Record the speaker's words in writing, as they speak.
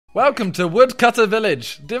Welcome to Woodcutter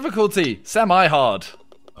Village. Difficulty semi-hard.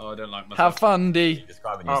 Oh, I don't like myself. Have fun, D.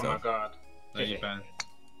 Describing yourself. Oh my god. No, you Ben.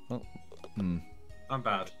 Oh. I'm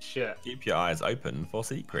bad. Shit. Keep your eyes open for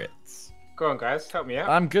secrets. Go on, guys. Help me out.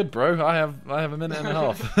 I'm good, bro. I have a minute and a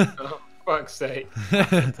half. Oh, fuck's sake.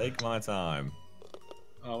 Take my time.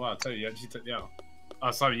 Oh wow, I tell you actually took the L.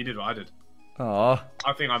 Oh, sorry, you did what I did. Aw.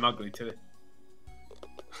 I think I'm ugly too.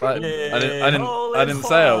 I didn't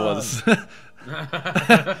say I was.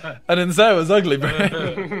 I didn't say I was ugly, bro.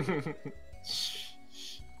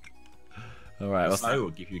 Alright, The snow will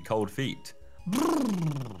give you cold feet.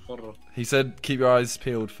 he said keep your eyes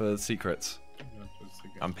peeled for secrets.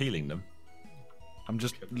 I'm peeling them. I'm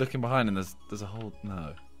just looking behind and there's a hole.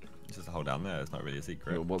 No. It's just a hole down there. It's not really a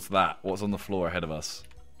secret. What's that? What's on the floor ahead of us?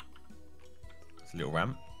 It's a little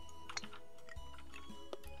ramp.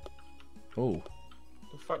 Oh.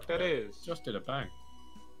 The fuck that is? Just did a bang.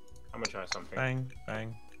 I'm gonna try something. Bang,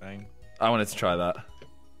 bang, bang. I wanted to try that.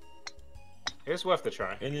 It's worth the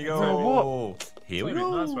try. In you go. Here we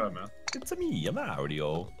go. Nice work, man. It's me, I'm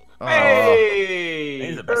Mario. Oh. Hey!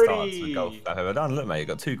 These are the best starts for golf I've ever done. Look, mate, you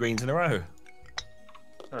got 2 greens in a row.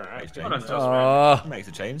 Alright. Oh, that's just Oh. Makes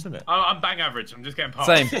a change, doesn't it? I'm bang average. I'm just getting past.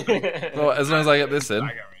 Same. Well, as long as I get this in.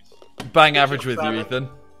 Bang average. Bang average with you, Ethan.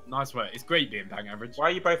 Nice work. It's great being bang average. Why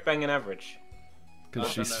are you both banging average? Because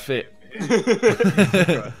I don't she's know.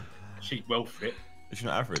 fit. She's well fit. Is she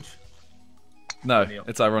not average? No,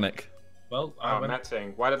 it's ironic. Well, Oh,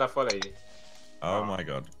 Matting. Why did I follow you? Oh my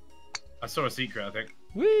god. I saw a secret, I think.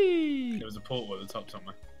 Whee! There was a portal at the top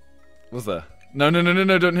somewhere. Was there? No,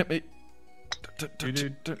 don't hit me.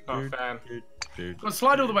 Oh, fan. Dude. Come on,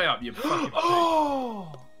 slide all the way up, you fucking prick.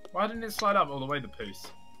 Oh! Why didn't it slide up all the way, the poos?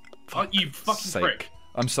 Oh, you fucking prick.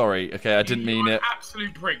 I'm sorry. Okay, I didn't mean You're it. an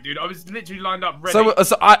absolute prick, dude. I was literally lined up ready.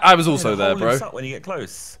 So I was also there, bro. When you get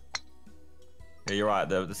close. Yeah, you're right.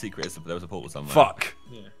 The secret is there was a portal somewhere. Fuck.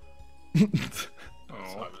 Yeah.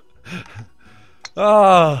 Oh.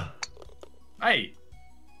 Ah. Hey.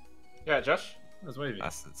 Yeah, Josh? That's wavy.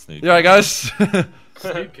 That's Snoop. You alright, guys?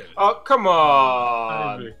 Snoop kid. Oh, come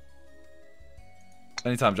on!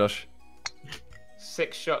 Anytime, Josh.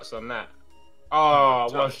 6 shots on that. Oh, what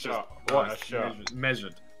a Josh shot. just- What a nice, shot.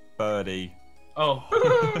 Measured. Birdie. Oh.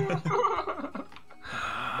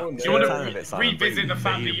 Oh, Do you want Time of to it, Simon. revisit the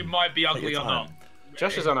fact that Breathe. you might be Take ugly your or not? time.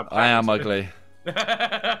 Josh is on a I am ugly. Nice.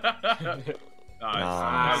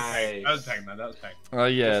 Nice. That was peng, man. That was peng. Oh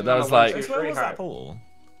yeah, Just that was another like. one, Where was high. that portal?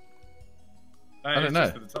 I don't It's know.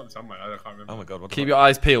 just at the top somewhere. I can't remember. Oh my god. What Keep the your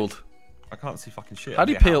eyes peeled. fuck? I can't see fucking shit. How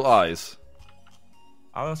do you Your peel house. eyes?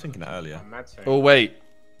 I was thinking that earlier. Matting. Oh wait. You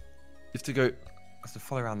have to go. That's to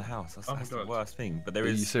follow around the house. That's, Oh my that's the God. worst thing. But there Are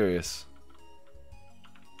you is serious?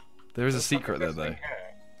 There is a secret there, though.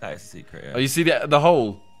 that is a secret. Yeah. Oh, you see the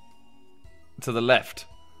hole to the left.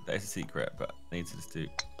 That is a secret, but I need to just do.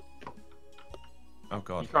 Oh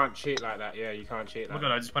god. You can't cheat like that. Yeah, you can't cheat Oh my like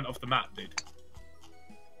god, I that. just went off the map, dude.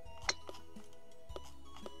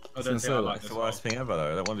 I It's don't think I insane. like That's this. the worst thing ever,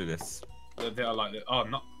 though. I don't want to do this. I don't think I like it. Oh,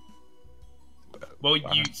 not. Well,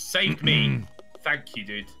 you saved me. Thank you,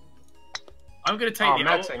 dude. I'm gonna take Oh, the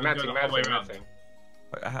Matting, L and go the whole way around. Matting.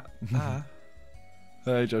 Wait,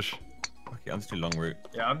 Hey, Josh. Okay, I'm just doing long route.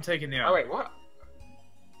 Yeah, I'm taking the L. Oh, wait, what?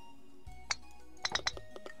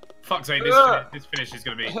 Fuck's sake, this finish is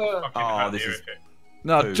gonna be fucking Oh, this is- horrific.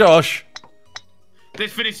 No, Who? Josh.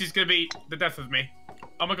 This finish is gonna be the death of me.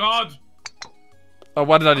 Oh my god! Oh,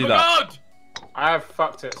 why did I Oh do my that? god! I have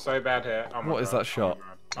fucked it so bad here. Oh my What is god. that shot?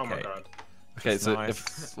 Oh my Okay. god. Okay, so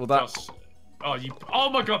Nice. if well that. Josh. Oh, you. Oh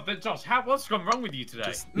my god, Josh, what's gone wrong with you today?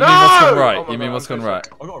 Just- You mean what's gone No! right? Oh my You mean God, what's I'm gone so right?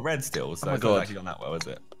 I got red still, so my it's God. not actually gone that well, is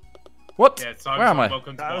it? What? Yeah, so Where am I?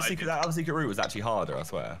 welcome to That what I did. other secret route was actually harder, I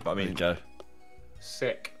swear. But I There mean, you go.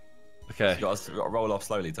 Sick. Okay. you got to roll off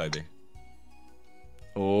slowly, Toby.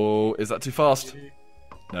 Oh, is that too fast?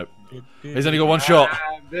 Nope. He's only got one shot.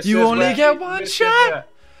 This You is only where get he one misses shot. it.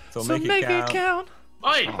 So So make it count.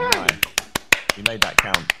 Oi! Oh, nice. You made that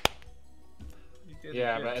count. You did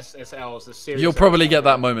Yeah, good. but it's L's. The series. You'll probably get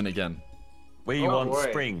that moment again. We Oh, want boy.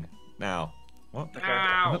 spring now. What?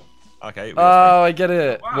 Ow! Okay. we Oh, got I get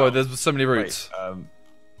it. Wow. Whoa, there's so many spring. routes. Wait,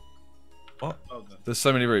 what? Well done. There's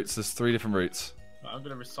so many routes. There's 3 different routes. Right, I'm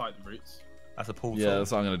gonna recite the routes. That's a portal. Yeah,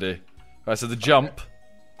 that's what I'm gonna do. Alright, so the jump.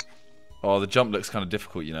 Oh, the jump looks kind of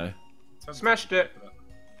difficult, you know. Smashed it.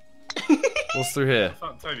 What's through here?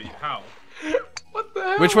 Fuck, Toby, how? What the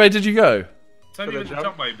hell? Which way did you go? Toby the went the jump?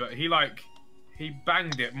 jump way, but he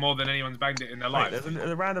banged it more than anyone's banged it in their Wait, life.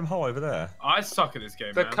 there's a random hole over there. I suck at this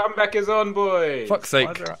game, The man. comeback is on, boys. Fuck's Why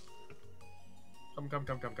sake. is there Come.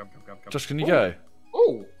 Josh, can you go?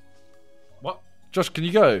 Ooh. What? Josh, can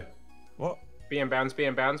you go? What? Be in bounds, be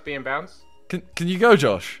in bounds, be in bounds. Can you go,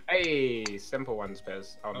 Josh? Hey, simple ones,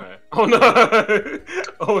 Bez. Oh no. Oh no.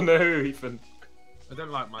 Oh no, Ethan. I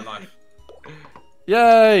don't like my life.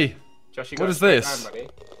 Yay! Josh, you What got is a straight this? line, buddy.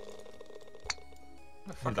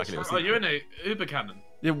 Exactly what Oh, you're in a Uber cannon.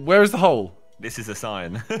 Yeah, where is the hole? This is a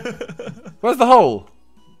sign. Where's the hole?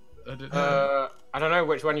 I don't know. I don't know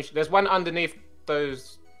which one you should. There's one underneath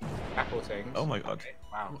those apple things. Oh my god.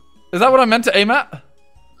 Wow. Is that what I meant to aim at?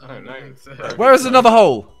 I don't know. think so. Where is another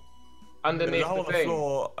hole? Underneath There's a hole the on the thing.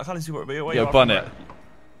 floor. I can't see where Yo, you are bun from it. there. Yeah,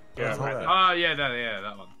 There's a hole right there. Ah, yeah,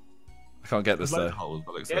 that one. I can't get this There's loads though. of holes, by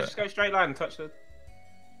the looks Yeah, of just it. go straight line and touch the.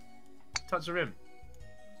 Touch the rim.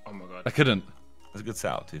 Oh my god. I couldn't. That's a good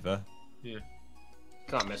setup, to be fair. Yeah.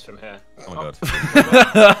 Can't miss from here. Oh my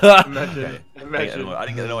god. Imagine. Okay. Imagine. I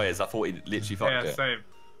didn't get the noise. I thought he literally fucked Yeah, it. same.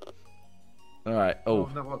 Alright, oh.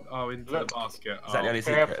 no, what? Oh, into Look. the basket. Is that the only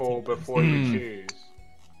secret? Careful before you choose.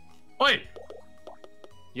 Oi!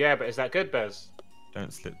 Yeah, but is that good, Bez?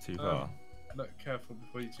 Don't slip too Oh. far. Look careful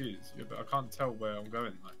before you choose. Yeah, but I can't tell where I'm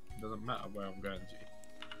going. Like, it doesn't matter where I'm going, G.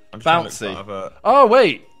 I'm just trying to look Bouncy. for other- Oh,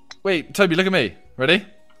 wait. Wait, Toby, look at me. Ready? Fuck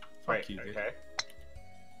Wait, you, dude. okay.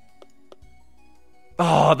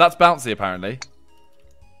 Oh, that's bouncy apparently.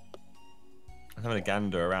 I'm having a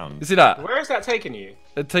gander You around. see that? Where is that taking you?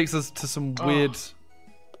 It takes us to some Oh. weird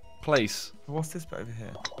place. What's this bit over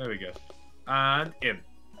here? There we go. And in.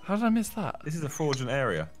 How did I miss that? This is a fraudulent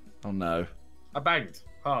area. Oh no. I banged.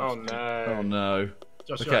 Hard. Oh no. Oh no.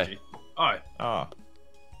 Josh, Okay. okay. Oi. Ah.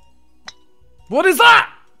 What is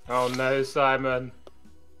that? Oh no, Simon.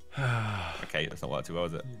 Okay, that's not worked too well,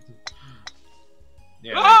 is it?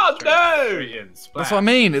 Yeah, Oh, straight- no! Straight in. That's Splash. what I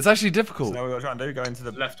mean. It's actually So difficult. now what we're trying to do, go into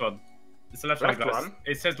the... Left one. It's the left, Left one, guys. one?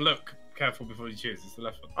 It says look careful before you choose. It's the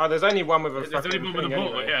left one. Oh, there's only one with a There's fucking only one with a thing ball,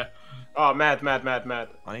 anyway. yeah. Oh, mad.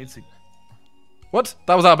 I need to... What?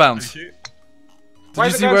 That was out of bounds. Shoot. Why you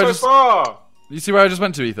is it see where I going just- so far? You see where I just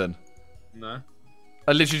went to, Ethan? No.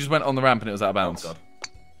 I literally just went on the ramp and it was out of Oh, bounds. God.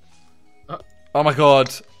 Oh my god.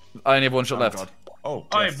 I only have one shot Oh, left. God. Oh,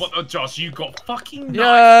 Oi, yes. what? Oh, Josh, you got fucking Yeah.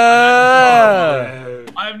 No.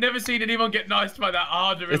 I have never seen anyone get knifed by that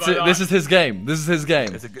harder in It's my life. this is his game. This is his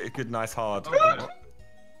game. It's a good, nice, hard... Oh,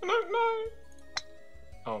 No.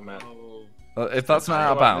 Oh man. Oh. If that's not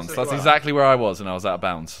out of This bounds, is that's well. exactly where I was and I was out of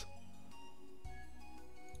bounds.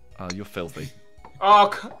 Oh, you're filthy.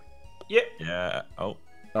 Oh. Yeah. Yeah. Oh.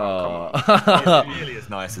 Oh. Really as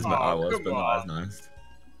nice as Oh, I was, come but not as on. nice.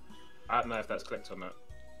 I don't know if that's clicked or not.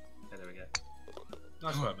 Yeah, there we go.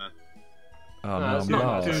 Nice work, man. Oh No, no, it's I'm not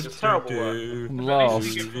lost. nice. It's terrible work. I'm At lost.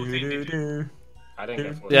 least you get 14, did you? I didn't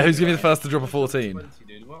get 14. Yeah, who's giving me the first to drop a 14? 20,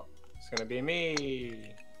 dude. What? It's gonna be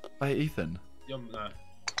me. Wait, Ethan. No.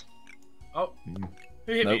 Oh.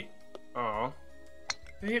 Who hit Nope. me? Oh.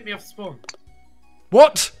 Who hit me off spawn?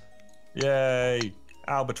 What? Yay!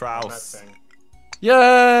 That Albatross. thing.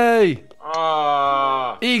 Yay!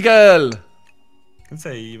 Ah. Eagle! Can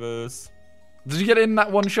save us. Did you get it in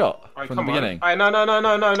that one shot Alright, from the come beginning? on. No.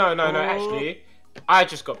 Oh. Actually, I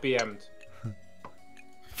just got BM'd.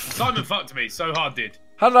 Simon fucked me so hard, dude.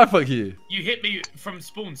 How did I fuck you? You hit me from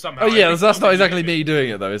spawn somehow. Oh yeah, I think that's not you exactly hit me doing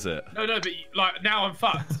it though, is it? No, but like now I'm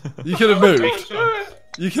fucked. You could have moved. Sure.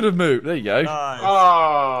 You could have moved. There you go. Nice.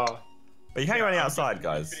 Oh. But you can't go any outside,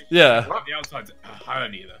 guys. Yeah. The outside's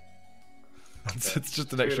only either. It's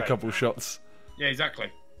just an extra late couple now. shots. Yeah,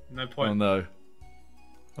 exactly. No Oh point. no.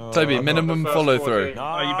 Oh, Toby, I got minimum the first follow 14. through.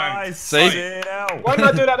 Oh, you banged. Nice. See? Why did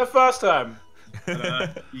I do that the first time?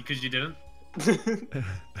 Because you didn't.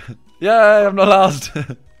 Yay, I'm not last.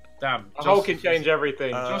 Damn. A hole can change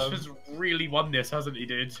everything. Josh has really won this, hasn't he,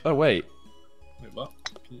 dude? Oh wait. Wait, what?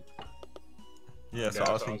 Yeah, so Yeah, I was that's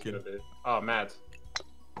what thinking. gonna do. Oh, mad.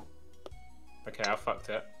 Okay, I fucked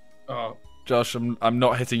it. Oh, Josh, I'm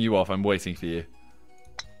not hitting you off, I'm waiting for you.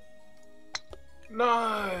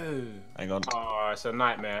 No. Hang on. Oh, it's a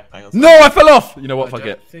nightmare. Hang on. No, I fell off! You know what, I fuck don't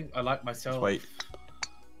it. think I like myself. Wait.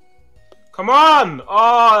 Come on!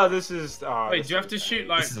 Oh, this is. Oh, Wait, this do you have to is- shoot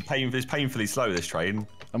like? This is it's painfully slow, this train.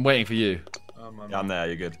 I'm waiting for you. Oh, my Yeah, I'm there,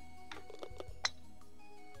 you're good.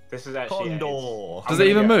 This is actually. Condor. Does I'm it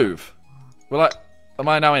even gonna move? Well, am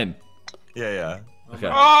I now in? Yeah, yeah. Okay.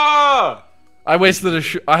 Oh! I wasted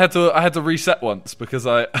a I had to reset once because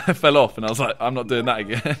I fell off and I was like, I'm not doing that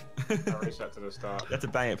again. I reset to the start. You have to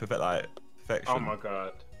bang it perfection. Oh my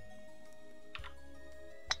god.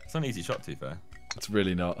 It's not an easy shot, to be fair. It's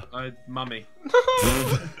really not. Mummy.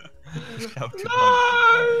 Shout to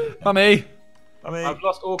No! Mummy! I mean, I've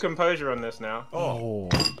lost all composure on this now. oh,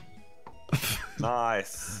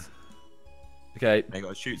 nice. Okay, Now you got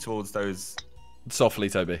to shoot towards those. softly,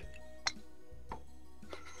 Toby.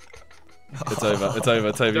 It's over. It's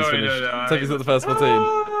over. Toby's No, finished. no, Toby's got the first 14.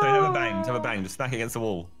 Don't have a bang. Have a bang. Just smack it against the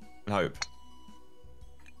wall and hope.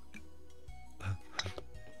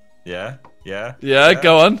 Yeah. Yeah,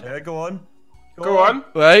 go on. Yeah, go on. Go on.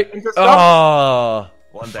 Wait. Into stop. Oh.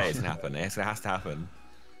 One day it's gonna happen. It has to happen.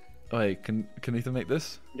 Wait, can Ethan make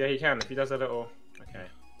this? Yeah, he can if he does a little. Okay.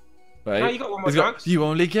 Wait. No, you got one more He's got- chance. You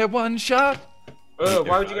only get one shot.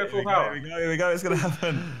 Why would you go full power? Here we go. It's gonna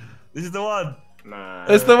happen. This is the one. Nah.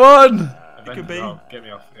 It's the one. It could be. Oh, get me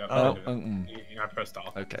off. Yeah, Oh, I pressed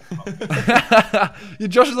off. Okay. Your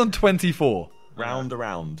Josh is on 24. Round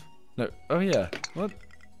around. No. Oh yeah. What?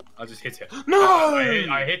 I just hit it. No!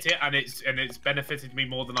 I hit it, and it's benefited me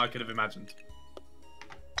more than I could have imagined.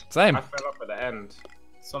 Same. I fell off at the end.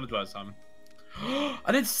 Solid words, Simon.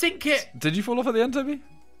 I didn't sink it. Did you fall off at the end, Toby?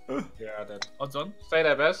 Yeah, I did. Odds on. Stay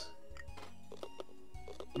there, Bez.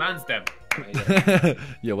 Man's them.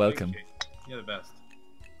 You're welcome. You're the best.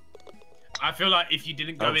 I feel like if you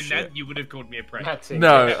didn't go Oh, in shit. then, you would have called me a prick.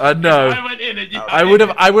 No, no. I went in and you. I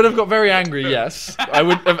would have got very angry. Yes, I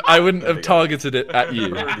wouldn't have targeted it at you.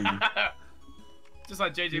 Just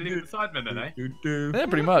like JJ leaving the Sidemen, then, eh? Yeah,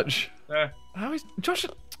 pretty much. Yeah. How is Josh?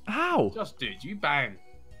 How? Just dude, you bang.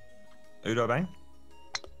 Who do I bang?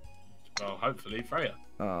 Well, hopefully Freya.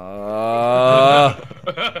 Ah.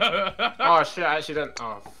 Oh shit! I actually didn't.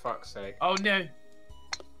 Oh fuck's sake! Oh no.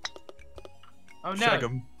 Oh no. Shag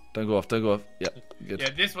 'em. Don't go off. Don't go off. Yeah, good. Yeah,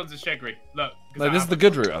 this one's a sheggery. Look. 'cause No, that this is the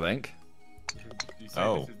happens. good route, I think. You say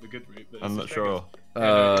Oh. this is the good route, but I'm it's not a sure. sheggery. Yeah,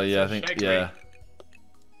 I it's a think. sheggery. Yeah.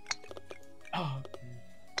 Oh,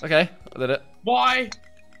 Okay, I did it. why?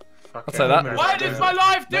 I'll say that. Why does my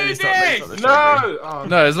life do Maybe this? it's not the No! Oh,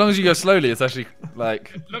 No, as long as you go slowly, it's actually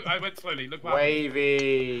like. Look, I went slowly. Look what happened.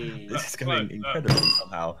 Wavy. This is Look, going look. incredible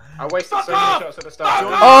somehow. I wasted Fuck so many off! shots at the start.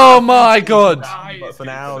 Fuck off! Oh my god! I hate But this for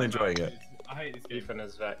game now, so I'm enjoying much. it. I hate this game. Ethan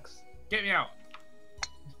is vexed. Get me out.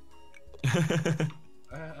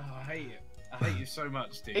 I hate it. I hate you so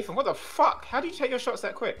much, dude. Ethan, what the fuck? How do you take your shots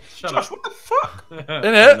that quick? Shut Josh, up. what the fuck?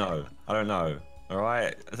 In it. No, I don't know. All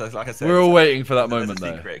right, so like I said, We're all waiting for that there's moment a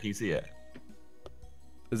though. secret. Can you see it?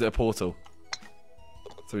 Is it a portal?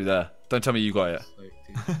 Through there. Don't tell me you got it.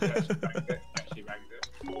 Actually bagged it.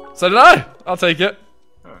 So did I. I'll take it.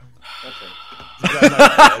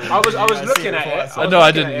 I was looking at it. No,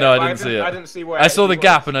 I didn't. No, I didn't see it. I didn't see where. I saw the it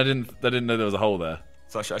gap was. and I didn't know there was a hole there.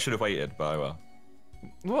 So I should have waited, but oh well.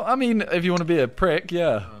 Well, I mean, if you want to be a prick,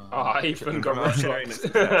 yeah. Oh, Ethan got I'm sharing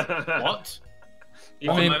roadblocks. What?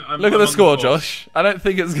 I mean, I'm look at on the score, course. Josh. I don't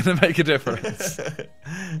think it's going to make a difference.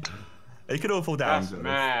 They could all fall down. That's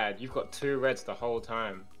mad. You've got 2 reds the whole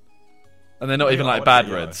time. And they're not Yeah, even like what bad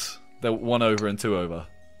do you reds. They're 1 over and 2 over.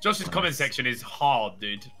 Josh's comment section is hard,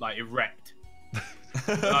 dude. Like erect. This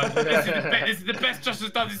is the best Josh has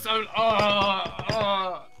done this so.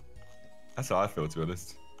 That's how I feel, to be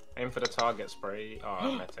honest. Aim for the target spray.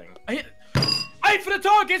 Oh, netting. Aim for the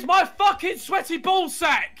target's my fucking sweaty ball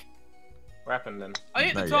sack. What happened then? I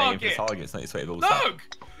hit No, the you're aiming for target. the target. It's not your sweaty ball. Look!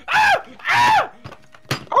 Ah! Ah!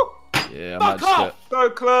 Oh, Yeah, I Fuck matched off! it. so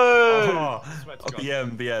close. Oh, Swear to oh,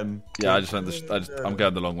 God. BM. Yeah, I just went. I'm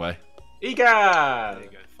going the long way. Egan. There you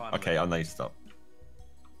go. Finally. Okay, I need to stop.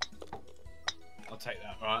 I'll take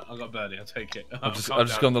that. Right, I got birdie. I'll take it. I've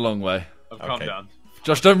just gone the long way. I've calmed Okay. down.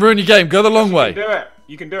 Josh, don't ruin your game. Go the long You way. can do it.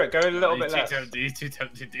 You can do it. Go a little bit Too less. tempted, too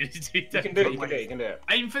tempted, dude. Too You can tempted. do it. You can do it. You can do it.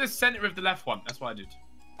 Aim for the centre of the left one. That's what I did.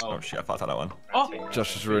 Oh shit, I fucked up that one. Oh!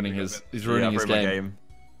 Josh is ruining his. He's Yeah, ruining I've his ruined my game.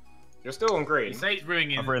 You're still on green. You say he's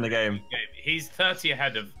ruining I've ruined the game. He's 30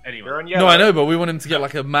 ahead of anyone. You're on yellow. No, I know, but we want him to get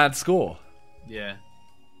like a mad score. Yeah.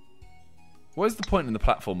 What is the point in the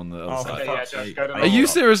platform on the other Oh, side? Okay, yeah, fuck's Josh, sake. go to the Are you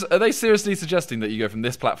top. serious? Are they seriously suggesting that you go from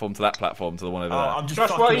this platform to that platform to the one over Oh, there? I'm just Josh,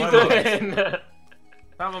 fucking what are you over it. doing?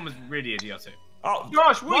 That one was really idiotic. Oh,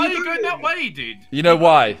 Josh, Why what are are you you going doing? that way, dude? You know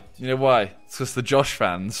why? You know why? It's because the Josh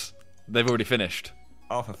fans, they've already finished.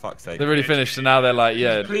 oh, for fuck's sake. They've already finished, and now they're like,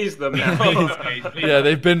 yeah, Please them now. Please, please. yeah,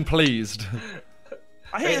 they've been pleased.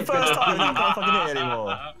 I hit it the first time and I can't fucking hit it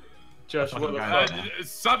anymore. Josh, what the Uh, fuck?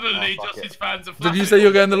 Suddenly, Oh, fuck Josh's it. fans are Did you say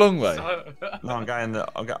you're going the long way? No, I'm going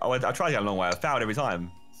I tried to go a long way. I failed every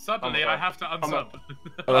time. Suddenly, Oh my I have to God. unsub.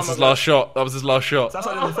 Oh, that's his last shot. That was his last shot. So that's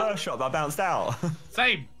like the first shot that I bounced out.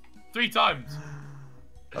 Same. 3 times.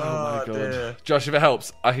 Oh my god. dear. Josh, if it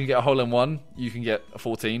helps, I can get a hole in 1. You can get a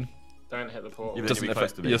 14. Don't hit the portal. Yeah, Doesn't be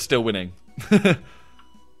close to me. you're still winning. Right,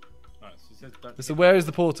 so it says don't- So where is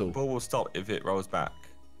the portal? Ball will stop if it rolls back.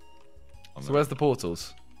 So where's the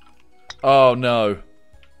portals? Oh no.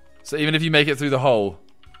 So even if you make it through the hole.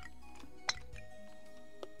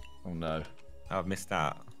 Oh no. I've missed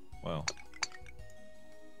that. Well,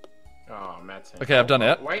 Oh, mad thing. Okay, I've done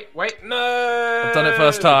it. Wait, no! I've done it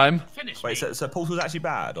first time. Finish Wait, me. so portal's actually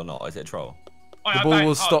bad or not? Is it a troll? Oh, The I ball banged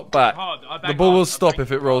will hard, stop back. hard, I The banged ball will hard, I stop banged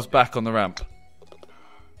if it rolls hard. back on the ramp.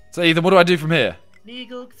 So Ethan, what do I do from here?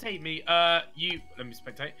 Legal, save me. You let me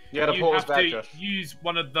spectate. Yeah, the you portal's have back, to Josh. use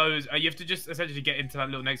one of those. You have to just essentially get into that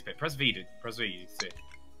little next bit. Press V, dude. Press V. You see it.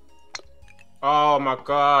 Oh my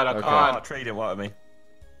god, I Okay. Oh, can't. trade didn't work with me.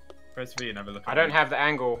 Press V and have a look. I don't have the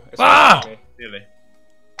angle. It's Ah! me. Really?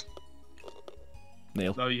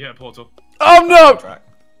 Neil. No, you hit a portal. Oh no! Track.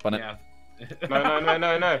 Bun it. Yeah.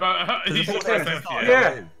 No. But, Does the you portal just go press to the F, start? yeah. Yeah.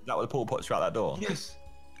 Is that what the portal puts throughout that door? Yes.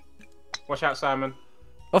 Watch out, Simon.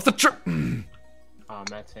 Off the trip. Oh,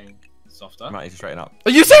 mad thing. Softer. You might need to straighten up.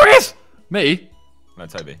 Are you serious? Me? No,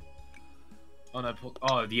 Toby. Oh no.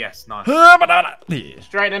 Oh yes, nice. Yeah.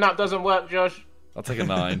 Straightening up doesn't work, Josh. I'll take a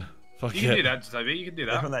 9. Fuck You can do it. that, Toby. You can do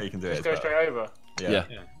From that. there you can do it. Just go straight over. Yeah.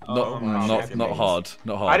 Yeah. Not hard.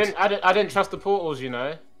 Not hard. I didn't trust the portals, you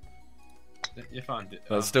know. You're fine. Dude.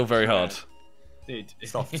 That's still very hard. Dude.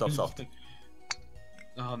 Soft.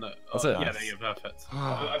 Oh no. That's Oh, it. Yeah, Nice. no, you're perfect.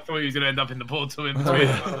 I thought he was gonna end up in the portal in between.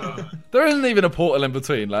 There isn't even a portal in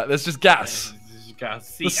between. Like, there's just gas. The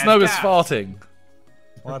The snow is farting.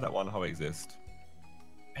 Why did that one hole exist?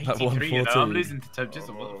 83, you know, 114. I'm losing to Toad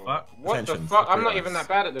Jizzle. What the fuck? What the Tensions, fuck? I'm pretty not nice. even that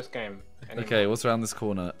bad at this game. anymore. Okay, what's around this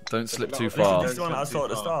corner? Don't slip too This is far. This is the one I saw at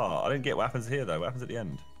the Too start. I didn't get what happens here though. What happens at the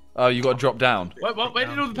end? Oh, you got to drop down. Wait, where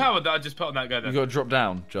did all the power that I just put on that go You then? got to drop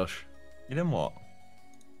down, Josh. You didn't what?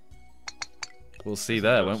 We'll see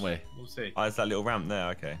there, won't we? We'll see. Oh, it's that little ramp there.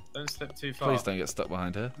 Okay. Don't slip too far. Please don't get stuck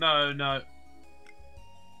behind her. No.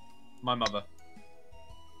 My mother.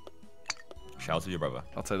 Shout to your brother.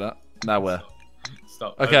 I'll take that. Now where?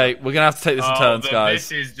 Stop. Okay, we're gonna have to take this in Oh, turns, then guys.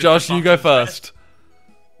 this is just Josh, a you go fucking first.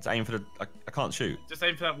 Let's aim for the. I can't shoot. Just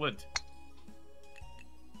aim for that wood.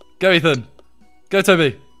 Go, Ethan. Go,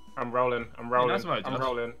 Toby. I'm rolling. that's right, I'm Josh.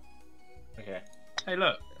 rolling. Okay. Hey,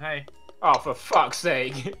 look. Hey. Oh, for fuck's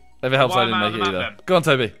sake. If it helps, Why I am didn't I make on it the either. map, then? Go on,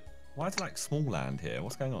 Toby. Why is it like small land here?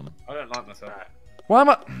 What's going on? I don't like myself. Why am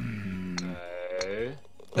I? No.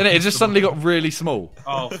 Innit, it just suddenly got really small.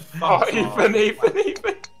 Oh, Oh, fuck off. Ethan.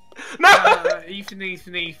 No!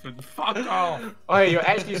 Ethan. Fuck off. Oh, you're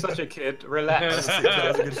actually such a kid. Relax. That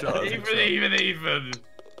was a good shot, that was a good shot. Ethan.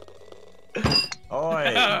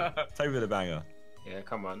 Oi! Toby with a banger. Yeah,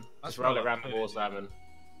 come on. That's Just roll it right. around the wall, Simon.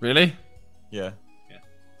 Really? Yeah.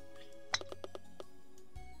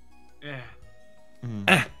 Yeah. Mm.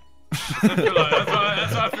 Eh. I feel like, that's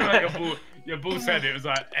why I feel like your ball said it was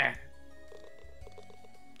like, eh.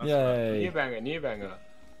 That's Yay. New banger.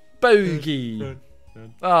 Bogey.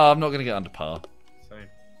 Oh, I'm not gonna get under par. right. Same.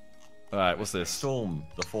 Alright, what's this? Storm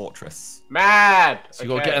the fortress. Mad! So you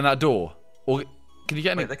gotta get in that door. Or can you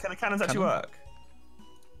get in Wait, it? the cannons actually Cannon? work?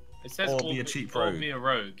 It says Or all be a cheap or rogue. be a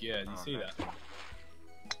rogue. Yeah, do you see that?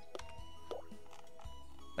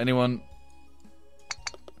 Anyone?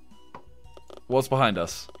 What's behind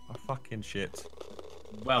us? Oh, fucking shit.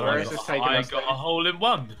 Well, Where I is this got, taking I us got then? a hole in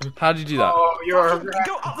one. How did you do that? Oh, you're a You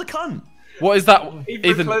go up the cunt! What is that?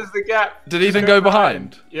 Ethan, close the gap. Did Ethan go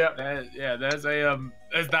behind? Yeah. There's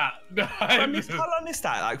there's that. I missed it's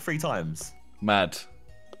that like 3 times. Mad.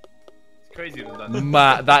 crazy than that.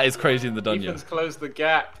 Mad. That is crazy in the dungeon. Ethan's closed the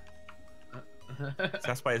gap. So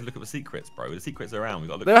that's why you look at the secrets, bro. The secrets are around. We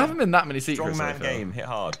got to look. There for haven't them. been that many secrets. I Strongman feel. game. Hit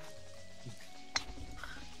hard.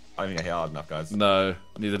 I didn't get hit hard enough, guys. No,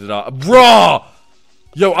 neither did I. Raw!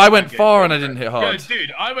 Yo, I went far and I didn't hit Yo, hard.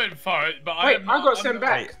 dude, I went for it, but Wait, I'm I not, got I'm sent not-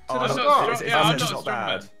 back Wait, to oh, the I'm start. It's Yeah, I'm not not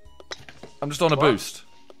bad. strongman. I'm just on a What? boost.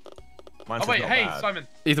 Mine's Oh wait, not hey, bad. Simon.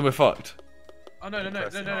 Ethan, we're fucked. Oh no, I'm gonna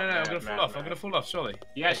Man, fall off. I'm man. gonna fall off, surely.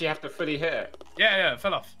 You actually have to fully hit it. Yeah, it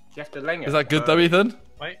fell off. You have to lang it. Is that good though, Ethan?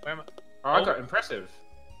 Wait, where am I? Oh, I got impressive.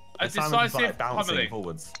 A Simon's just, decisive like, bouncing pummeling.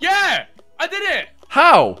 forwards. Yeah, I did it.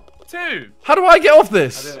 How? 2. How do I get off I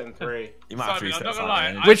this? did it in 3. You might have to Simon, I'm reset not gonna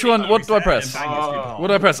Simon. lie. Which I one? think What do I Reset press? and bang it Oh. too What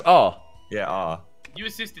do I press? R. Yeah, R. You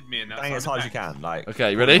assisted me in that. Bang it as Simon, hard as you thanks. can. Like.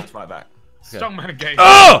 Okay, ready? That's right back. Strongman game.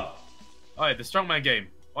 Oh! Oh, yeah, the strongman game.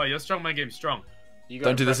 Oh, your strongman game's strong. You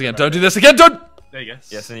gotta Don't do this press again. it Don't back. do this again. Don't. There you go.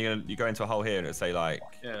 Yes, and you go into a hole here and it'll say like.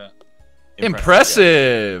 Yeah.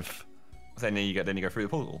 Impressive. So then you go through the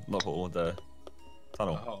portal, not portal, the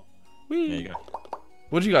tunnel. Oh. There Whee. you go.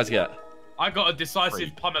 What did you guys get? I got a decisive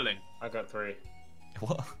 3. pummeling. I got 3.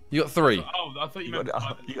 What? You got 3. Oh, I thought you You meant.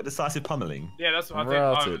 got decisive pummeling. Yeah, that's what I think.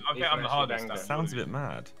 Routed. I think I'm the hardest. That at Sounds a it. bit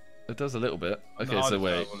mad. It does a little bit. I'm the Okay, so hardest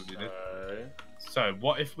wait. at all of it. So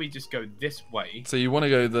what if we just go this way? So you want to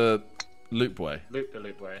go the loop way? Loop the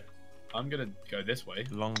loop way. I'm gonna go this way.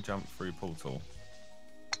 Long jump through portal.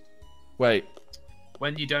 Wait.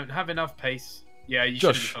 When you don't have enough pace. Yeah, you should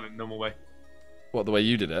have Josh. just done it the normal way. What, the way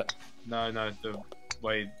you did it? No, the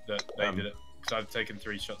way that they did it. Because I've taken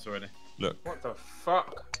 3 shots already. Look. What the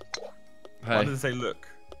fuck? Why Hey, does it say look?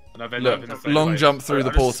 And I've ended up in the look, same long place. jump through the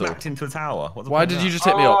I just portal. smacked into a tower. What's the Why point did of you that? just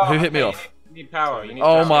hit me off? Who hit me off? You need power. You need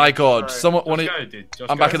Oh power. my god, Sorry. someone Just wanted... go, dude.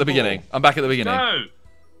 Just I'm go. back at the beginning. I'm back at the beginning. No!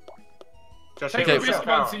 Just Take Okay. a risk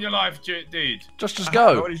once in your life, dude. Just I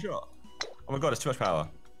go. already shot. Oh my god, it's too much power.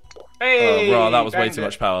 Hey, Oh, bro, that was way banged too it.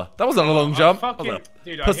 much power. That wasn't a long jump. That Fucking, was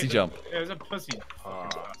dude, a I pussy hit the- jump. It was a pussy. fucking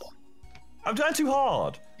pass. I'm trying too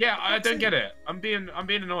hard. Yeah, I don't get it. I'm being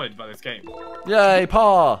annoyed by this game. Yay,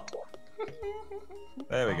 paw.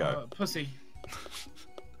 There we go. Pussy.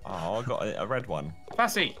 Oh, I got a red one.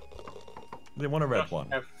 Pussy. I didn't want a red one.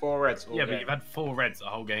 I have 4 reds. all Yeah, but game. you've had 4 reds the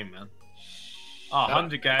whole game, man. Oh,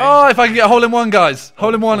 100 games. Oh, if I can get a hole in one, guys.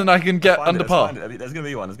 Hole in one and I can get Find under it, par. find it. There's gonna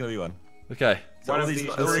be one. There's gonna be one. Okay, So One all of these these-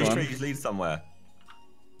 all this these one. trees lead somewhere.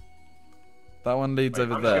 that one leads Wait,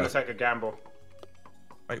 over I'm there. just gonna take a gamble.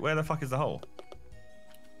 Wait, where the fuck is the hole?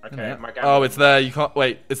 Okay, my gamble. Oh, it's there. You can't...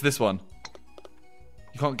 Wait, it's this one.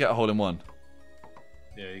 You can't get a hole in one.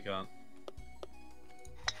 Yeah, you can't.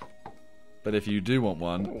 But if you do want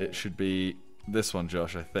one, it should be this one,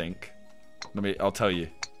 Josh, I think. I'll tell you.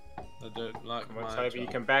 I don't like Come on, my Toby, you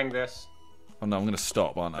job. can bang this. Oh no, I'm going to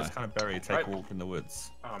stop, aren't I? Let's kind of bury, take a walk in the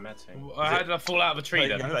woods. Oh, Metzing. How did I fall out of a tree Wait,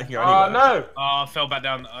 then? that can go Oh, anywhere. no! Oh, I fell back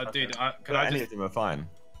down. Dude, can I Any just... of them are fine.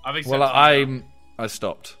 I've accepted Well, myself. I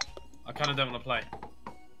stopped. I kind of don't want to play.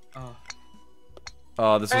 Oh.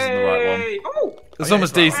 Oh, this wasn't the right one. Hey! Oh! This yeah, one was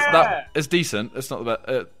it's right. decent. That it's decent. It's not the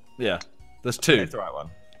best. Yeah, there's Yeah, 2. it's the right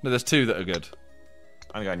one. No, there's 2 that are good.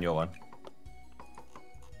 I'm going your one.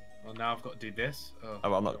 Well, now I've got to do this. Oh. Oh,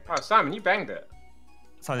 well, I'm not. Oh, Simon, you banged it.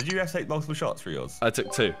 Simon, did you have to take multiple shots for yours? I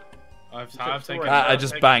took 2. I've took taken... 4. I I've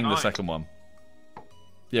just taken banged the 9. second one.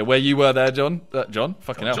 Yeah, where you were there, John. John,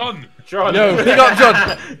 fucking hell. John! John! Yo, big up,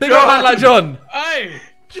 John. Big up, man, like John. Hey!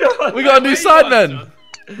 John! We got a new Where you at, Sidemen. John?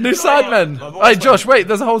 New Sidemen. My Hey, voice Josh, wait.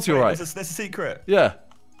 There's a hole to your right. There's a secret. Yeah.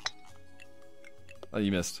 Oh,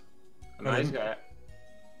 you missed. Nice guy.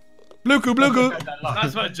 Bluku, bluku.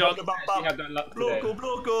 That's what John... He had that luck today.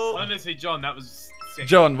 Honestly, John, that was sick.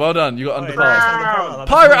 John, well done. You got under Wait, par. that's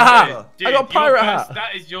Pirate hat. Dude, I got your pirate best- hat.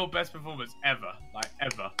 That is your best performance ever. Like,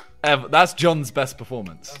 ever. That's John's best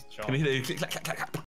performance. That's John. Can you hit it? Click, clack, clack, clack, clack.